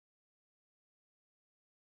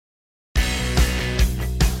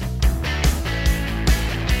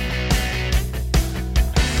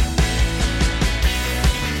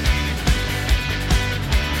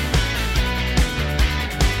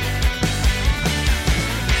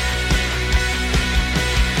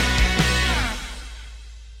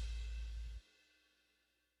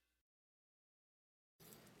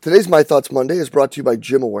Today's My Thoughts Monday is brought to you by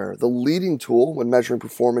GymAware, the leading tool when measuring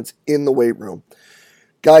performance in the weight room.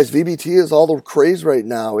 Guys, VBT is all the craze right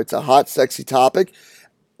now. It's a hot, sexy topic,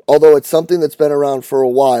 although it's something that's been around for a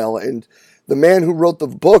while. And the man who wrote the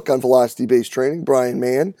book on velocity-based training, Brian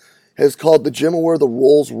Mann, has called the GymAware the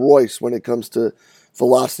Rolls Royce when it comes to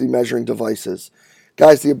velocity measuring devices.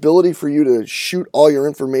 Guys, the ability for you to shoot all your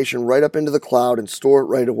information right up into the cloud and store it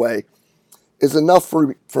right away is enough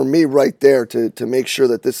for me right there to make sure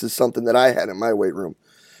that this is something that I had in my weight room.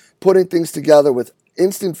 Putting things together with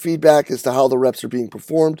instant feedback as to how the reps are being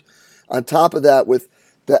performed. On top of that, with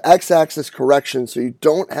the x-axis correction, so you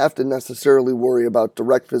don't have to necessarily worry about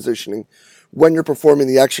direct positioning when you're performing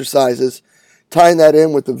the exercises. Tying that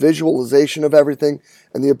in with the visualization of everything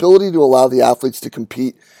and the ability to allow the athletes to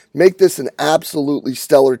compete make this an absolutely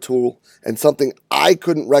stellar tool and something I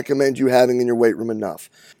couldn't recommend you having in your weight room enough.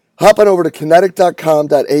 Hop on over to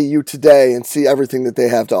kinetic.com.au today and see everything that they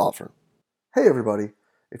have to offer. Hey everybody,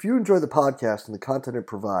 if you enjoy the podcast and the content it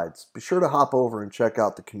provides, be sure to hop over and check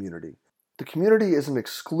out the community. The community is an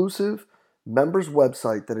exclusive members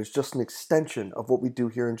website that is just an extension of what we do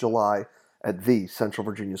here in July at the Central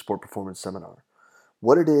Virginia Sport Performance Seminar.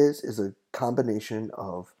 What it is a combination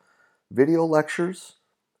of video lectures,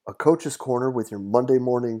 a coach's corner with your Monday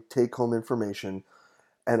morning take-home information,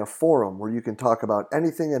 and a forum where you can talk about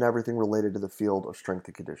anything and everything related to the field of strength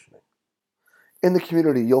and conditioning. In the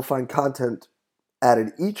community, you'll find content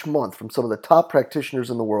added each month from some of the top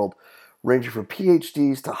practitioners in the world, ranging from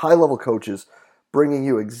PhDs to high-level coaches, bringing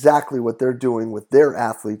you exactly what they're doing with their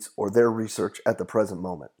athletes or their research at the present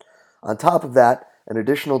moment. On top of that, an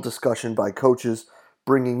additional discussion by coaches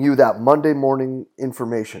bringing you that Monday morning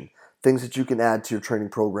information, things that you can add to your training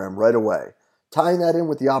program right away. Tying that in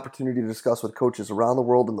with the opportunity to discuss with coaches around the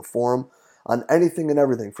world in the forum on anything and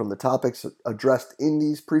everything from the topics addressed in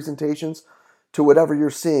these presentations to whatever you're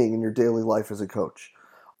seeing in your daily life as a coach.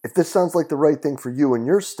 If this sounds like the right thing for you and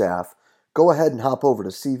your staff, go ahead and hop over to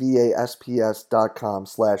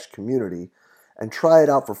cvasps.com/community and try it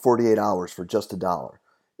out for 48 hours for just $1.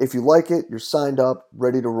 If you like it, you're signed up,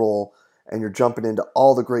 ready to roll, and you're jumping into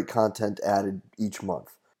all the great content added each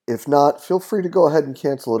month. If not, feel free to go ahead and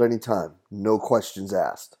cancel at any time. No questions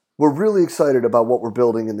asked. We're really excited about what we're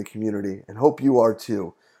building in the community and hope you are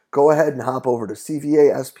too. Go ahead and hop over to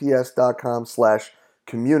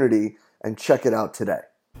cvasps.com/community and check it out today.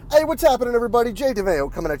 Hey, what's happening, everybody? Jay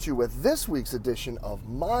DeVeo coming at you with this week's edition of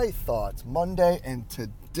My Thoughts Monday. And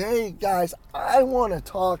today, guys, I want to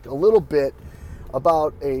talk a little bit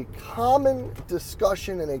about a common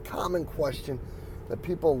discussion and a common question that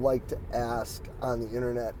people like to ask on the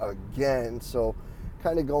internet again. So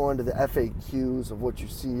kind of go into the FAQs of what you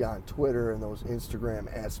see on Twitter and those Instagram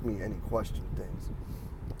Ask Me Any Question things.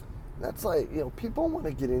 That's like, people want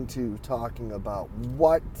to get into talking about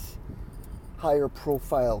what higher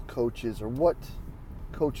profile coaches or what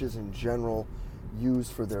coaches in general use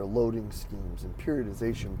for their loading schemes and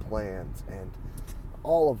periodization plans and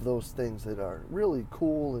all of those things that are really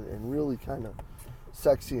cool and really kind of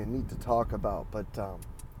sexy and neat to talk about. But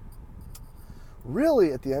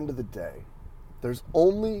really, at the end of the day, there's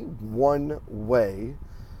only one way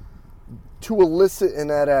to elicit an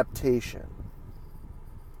adaptation.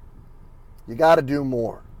 You got to do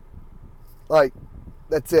more.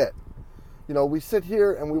 That's it. We sit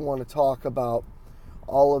here and we want to talk about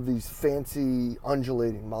all of these fancy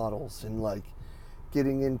undulating models and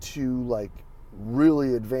getting into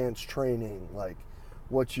really advanced training,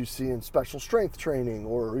 what you see in special strength training,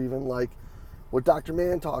 or even what Dr.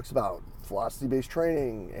 Mann talks about, velocity-based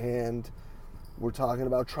training, and we're talking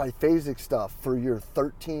about triphasic stuff for your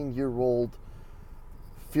 13-year-old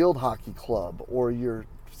field hockey club, or your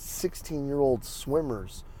 16-year-old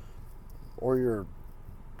swimmers, or your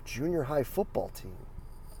junior high football team.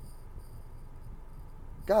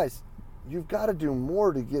 Guys, you've got to do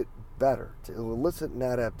more to get better, to elicit an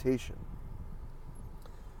adaptation.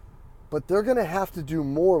 But they're going to have to do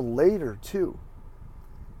more later, too.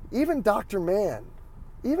 Even Dr. Mann,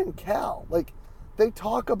 even Cal, they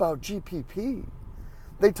talk about GPP.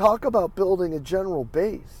 They talk about building a general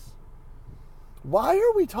base. Why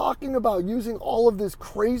are we talking about using all of this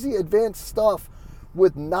crazy advanced stuff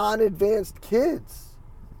with non-advanced kids?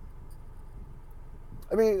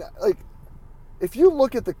 I mean, if you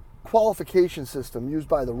look at the qualification system used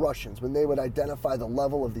by the Russians when they would identify the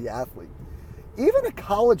level of the athlete, even a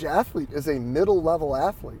college athlete is a middle-level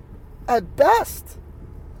athlete, at best.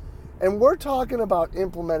 And we're talking about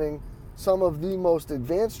implementing some of the most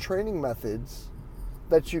advanced training methods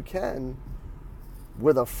that you can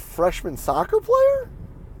with a freshman soccer player?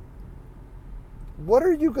 What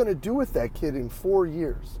are you going to do with that kid in 4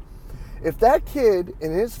 years? If that kid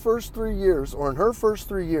in his first 3 years or in her first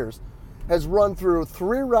 3 years has run through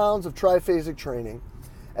 3 rounds of triphasic training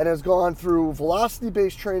and has gone through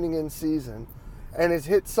velocity-based training in season and has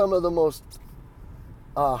hit some of the most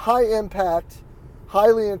high-impact,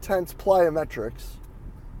 highly intense plyometrics,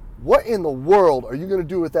 what in the world are you going to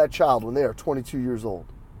do with that child when they are 22 years old?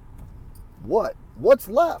 What? What's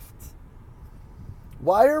left?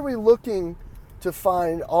 Why are we looking to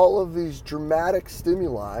find all of these dramatic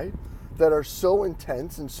stimuli that are so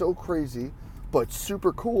intense and so crazy, but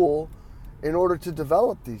super cool in order to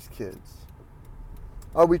develop these kids?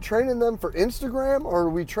 Are we training them for Instagram, or are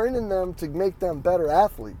we training them to make them better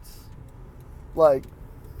athletes? Like,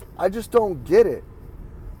 I just don't get it.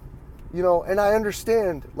 You know, and I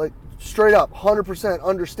understand, like, straight up, 100%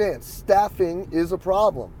 understand, staffing is a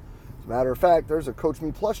problem. As a matter of fact, there's a Coach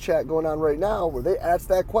Me Plus chat going on right now where they asked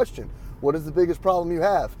that question. What is the biggest problem you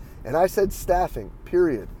have? And I said staffing,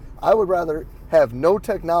 period. I would rather have no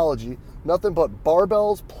technology, nothing but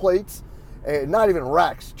barbells, plates, and not even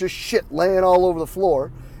racks, just shit laying all over the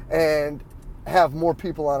floor, and have more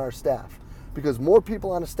people on our staff. Because more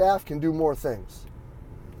people on a staff can do more things.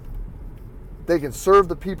 They can serve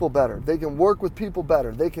the people better. They can work with people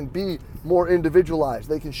better. They can be more individualized.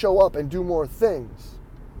 They can show up and do more things.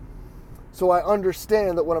 So I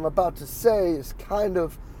understand that what I'm about to say is kind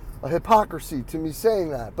of a hypocrisy to me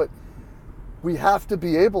saying that, but we have to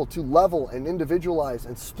be able to level and individualize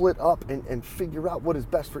and split up and figure out what is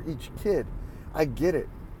best for each kid. I get it,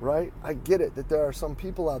 right? I get it that there are some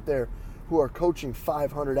people out there who are coaching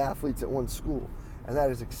 500 athletes at one school, and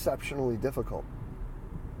that is exceptionally difficult.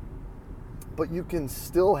 But you can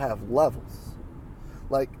still have levels.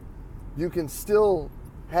 Like, you can still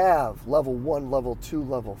have level 1, level 2,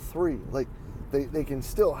 level 3. Like, they can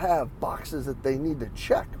still have boxes that they need to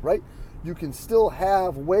check, right? You can still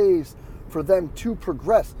have ways for them to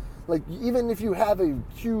progress. Like, even if you have a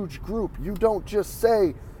huge group, you don't just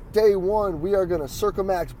say, day 1, we are going to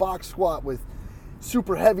Circumax box squat with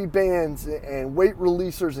super heavy bands and weight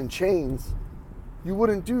releasers and chains. You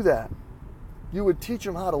wouldn't do that. You would teach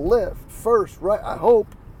them how to lift first, right? I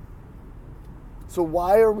hope. So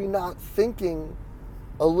why are we not thinking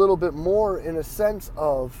a little bit more in a sense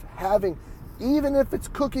of having, even if it's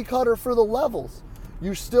cookie cutter for the levels,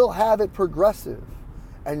 you still have it progressive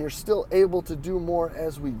and you're still able to do more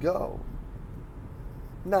as we go.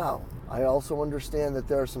 Now, I also understand that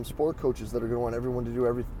there are some sport coaches that are going to want everyone to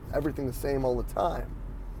do everything the same all the time.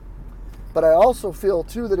 But I also feel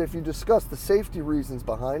too that if you discuss the safety reasons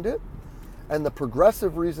behind it and the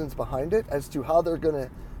progressive reasons behind it as to how they're going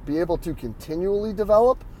to be able to continually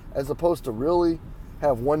develop as opposed to really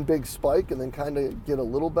have one big spike and then kind of get a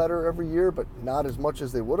little better every year, but not as much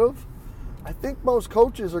as they would have, I think most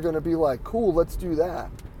coaches are going to be like, cool, let's do that.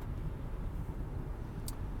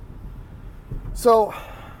 So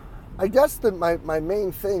I guess that my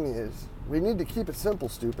main thing is we need to keep it simple,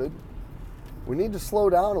 stupid. We need to slow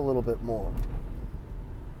down a little bit more.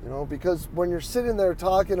 You know, because when you're sitting there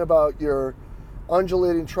talking about your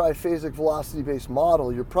undulating triphasic velocity-based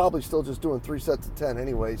model, you're probably still just doing 3 sets of 10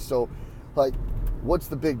 anyway. So, like, what's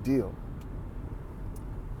the big deal?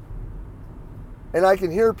 And I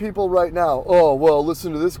can hear people right now, oh, well,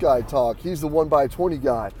 listen to this guy talk. He's the 1x20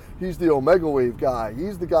 guy. He's the Omega Wave guy.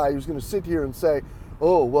 He's the guy who's going to sit here and say,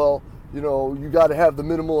 oh, well, you know, you got to have the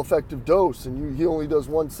minimal effective dose, and he only does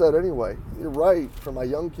 1 set anyway. You're right. For my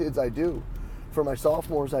young kids, I do. For my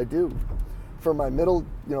sophomores, I do. For my middle,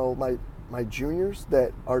 you know, my juniors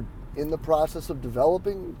that are in the process of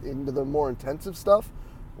developing into the more intensive stuff,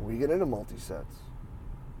 we get into multi-sets.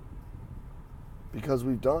 Because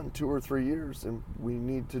we've done 2 or 3 years and we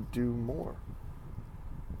need to do more.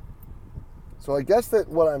 So I guess that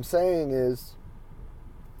what I'm saying is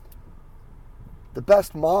the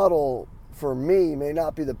best model for me may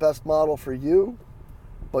not be the best model for you,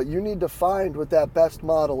 but you need to find what that best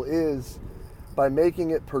model is by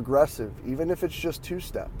making it progressive, even if it's just 2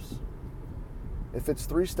 steps. If it's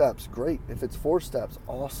 3 steps, great. If it's 4 steps,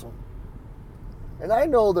 awesome. And I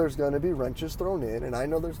know there's going to be wrenches thrown in, and I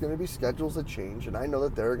know there's going to be schedules that change, and I know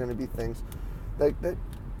that there are going to be things that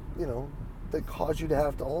you know, that cause you to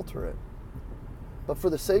have to alter it. But for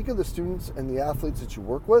the sake of the students and the athletes that you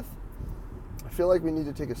work with, I feel like we need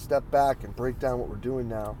to take a step back and break down what we're doing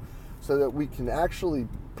now so that we can actually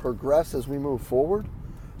progress as we move forward,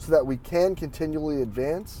 so that we can continually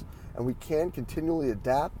advance and we can continually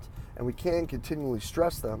adapt and we can continually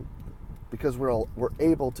stress them because we're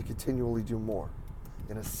able to continually do more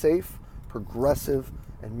in a safe, progressive,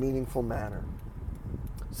 and meaningful manner.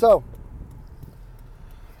 So,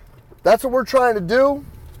 that's what we're trying to do.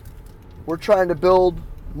 We're trying to build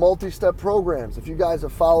multi-step programs. If you guys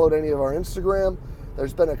have followed any of our Instagram,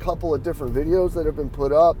 there's been a couple of different videos that have been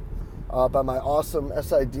put up by my awesome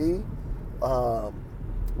SID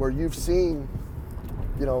where you've seen,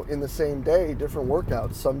 in the same day, different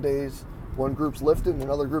workouts. Some days one group's lifting and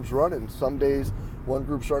another group's running. Some days one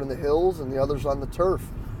group's running the hills and the other's on the turf.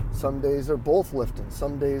 Some days they're both lifting.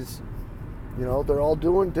 Some days, they're all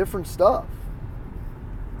doing different stuff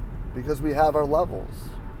because we have our levels.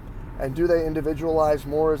 And do they individualize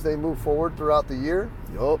more as they move forward throughout the year?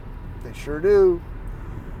 Yup, they sure do.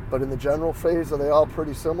 But in the general phase, are they all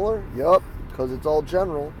pretty similar? Yup, because it's all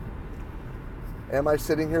general. Am I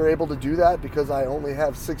sitting here able to do that because I only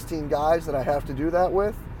have 16 guys that I have to do that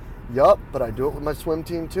with? Yup, but I do it with my swim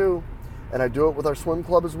team too. And I do it with our swim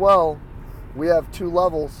club as well. We have 2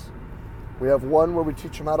 levels. We have one where we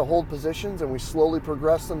teach them how to hold positions and we slowly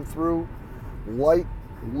progress them through light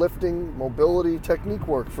lifting, mobility, technique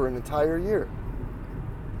work for an entire year.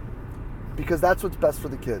 Because that's what's best for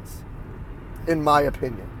the kids, in my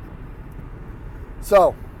opinion.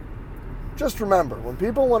 So, just remember, when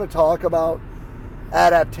people want to talk about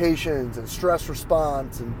adaptations and stress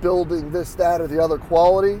response and building this, that, or the other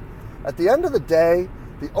quality, at the end of the day,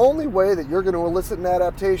 the only way that you're going to elicit an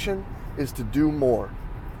adaptation is to do more.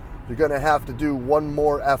 You're going to have to do one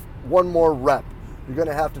more rep. You're going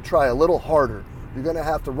to have to try a little harder. You're going to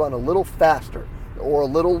have to run a little faster or a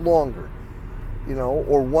little longer,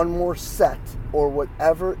 or one more set or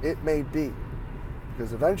whatever it may be.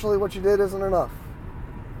 Because eventually what you did isn't enough.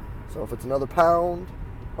 So if it's another pound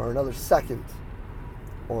or another second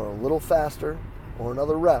or a little faster or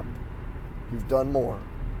another rep, you've done more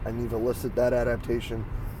and you've elicited that adaptation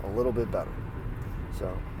a little bit better.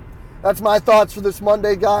 So that's my thoughts for this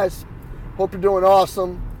Monday, guys. Hope you're doing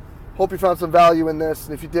awesome. Hope you found some value in this.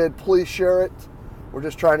 And if you did, please share it. We're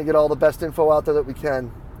just trying to get all the best info out there that we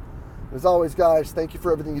can. As always, guys, thank you for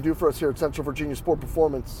everything you do for us here at Central Virginia Sport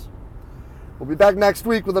Performance. We'll be back next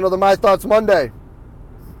week with another My Thoughts Monday.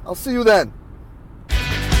 I'll see you then.